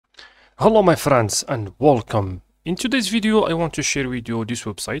Hello my friends and welcome. In today's video I want to share with you this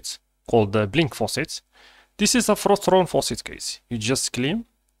website called blinkfaucet. This is a frost-drawn faucet case. You just claim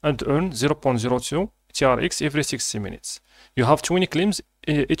and earn 0.02 TRX every 60 minutes. You have 20 claims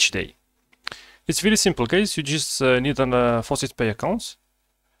each day. It's very simple guys, you just need a faucet pay account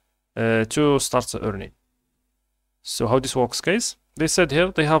to start earning. So how this works guys, they said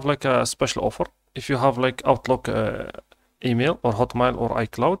here they have like a special offer. If you have like Outlook email or Hotmail or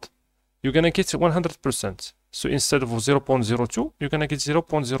iCloud, you're gonna get 100%. So instead of 0.02, you're gonna get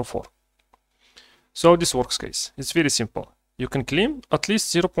 0.04. So how this works guys, it's very simple. You can claim at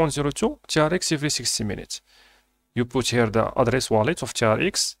least 0.02 TRX every 60 minutes. You put here the address wallet of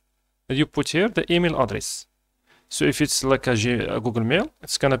TRX, and you put here the email address. So if it's like a Google Mail,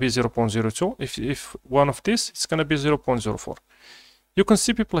 it's gonna be 0.02. If one of this, it's gonna be 0.04. You can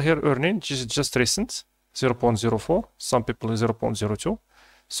see people here earning just recent 0.04, some people 0.02.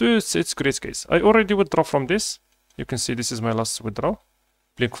 So it's great guys. I already withdraw from this. You can see this is my last withdraw.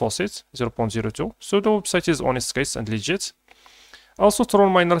 blinkfaucet 0.02. So the website is honest guys and legit. Also Tron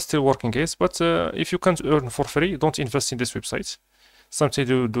miner still working guys, but if you can't earn for free, don't invest in this website. Sometimes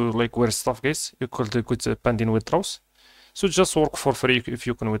you do like weird stuff guys. You could get pending withdrawals. So just work for free if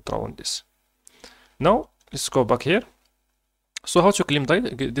you can withdraw on this. Now let's go back here. So how to claim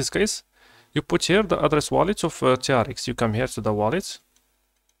this guys? You put here the address wallet of TRX. You come here to the wallet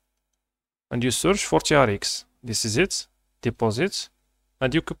and you search for TRX. This is it, deposit,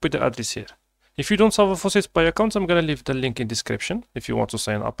 and you copy the address here. If you don't have a Faucet Pay account, I'm gonna leave the link in description if you want to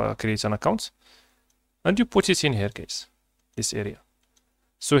sign up, create an account, and you put it in here, guys, this area.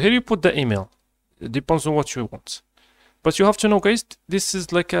 So here you put the email. It depends on what you want, but you have to know, guys, this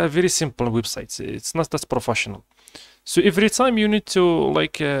is like a very simple website. It's not that professional. So every time you need to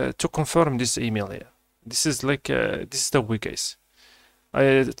like to confirm this email here. This is like this is the way, guys.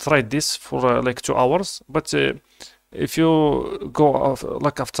 I tried this for like 2 hours, but if you go off,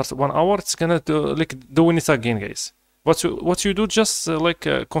 like after 1 hour, it's gonna do doing it again, guys. What you do, just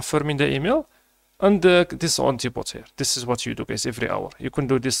confirming the email, and this on depot here. This is what you do, guys, every hour. You can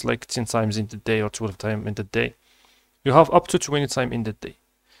do this like 10 times in the day or 12 times in the day. You have up to 20 times in the day,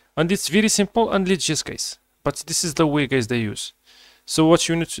 and it's very simple and legit, guys. But this is the way, guys, they use. So what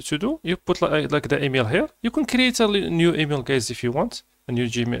you need to do, you put like the email here. You can create a new email, guys, if you want. A new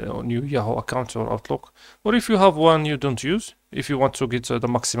Gmail or new Yahoo account or Outlook, or if you have one you don't use, if you want to get the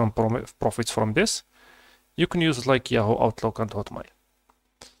maximum profits from this, you can use like Yahoo, Outlook, and Hotmail.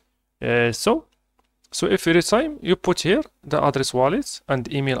 So every time you put here the address wallet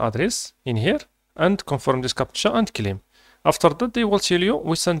and email address in here and confirm this captcha and claim. After that, they will tell you,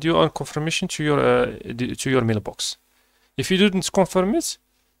 we send you a confirmation to your mailbox. If you didn't confirm it,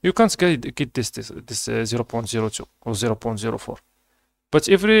 you can't get this 0.02 or 0.04. But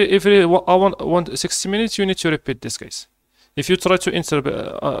every 60 minutes, you need to repeat this, guys. If you try to enter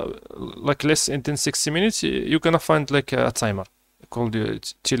like less than 60 minutes, you're gonna find like a timer called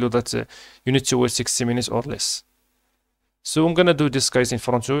tell you that you need to wait 60 minutes or less. So I'm gonna do this, guys, in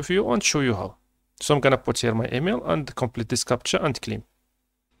front of you and show you how. So I'm gonna put here my email and complete this captcha and claim.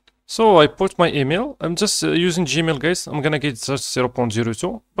 So I put my email. I'm just using Gmail, guys. I'm gonna get just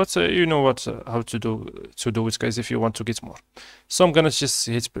 0.02, but you know what how to do it, guys, if you want to get more. So I'm gonna just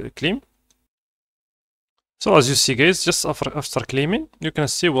hit claim. So as you see, guys, just after claiming, you can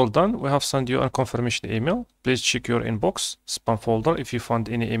see, well done. We have sent you a confirmation email. Please check your inbox, spam folder. If you find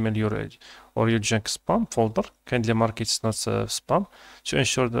any email or your junk spam folder, kindly mark it's not spam to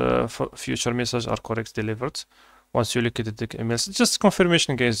ensure the future messages are correctly delivered. Once you look at the emails, just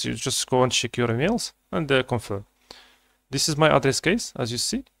confirmation, guys. You just go and check your emails and confirm. This is my address, guys, as you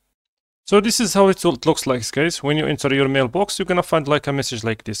see. So this is how it looks like, guys. When you enter your mailbox, you're gonna find like a message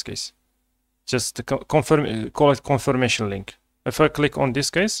like this, guys. Just confirm, call it confirmation link. If I click on this,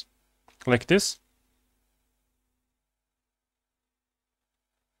 guys, like this,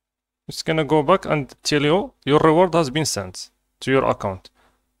 it's gonna go back and tell you your reward has been sent to your account.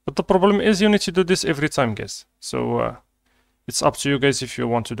 But the problem is you need to do this every time, guys. So it's up to you, guys, if you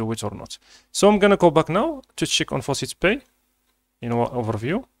want to do it or not. So I'm gonna go back now to check on Faucet Pay in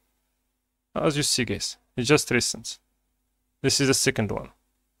overview. As you see, guys, it's just recent. This is the second one.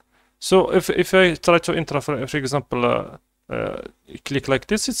 So if I try to enter, for example, click like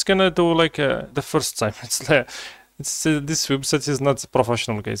this, it's gonna do like the first time. This website is not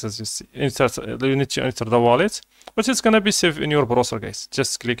professional, guys, as you see. You need to enter the wallet, but it's gonna be saved in your browser, guys.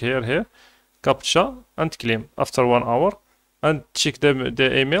 Just click here, captcha, and claim after 1 hour, and check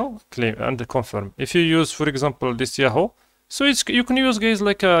the email, claim, and confirm. If you use, for example, this Yahoo, so you can use, guys,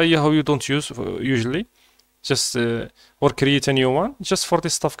 like a Yahoo you don't use usually. just or create a new one just for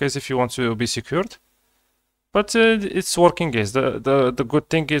this stuff, guys, if you want to be secured. But it's working, guys. The good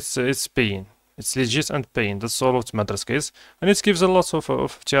thing is it's paying. It's legit and paying. That's all what matters, guys. And it gives a lot of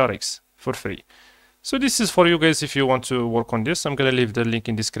TRX for free. So this is for you guys if you want to work on this. I'm gonna leave the link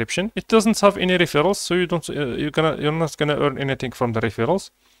in description. It doesn't have any referrals, so you don't you're not gonna earn anything from the referrals.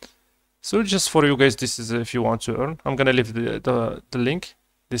 So just for you guys, this is if you want to earn. I'm gonna leave the link,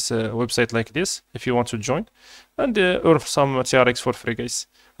 this website like this, if you want to join and earn some TRX for free, guys.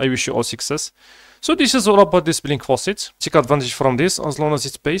 I wish you all success. So this is all about this blink faucet. Take advantage from this as long as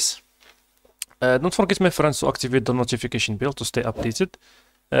it pays. Don't forget, my friends, to activate the notification bell to stay updated.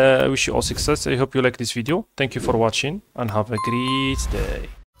 I wish you all success. I hope you like this video. Thank you for watching and have a great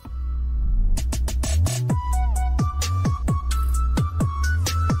day.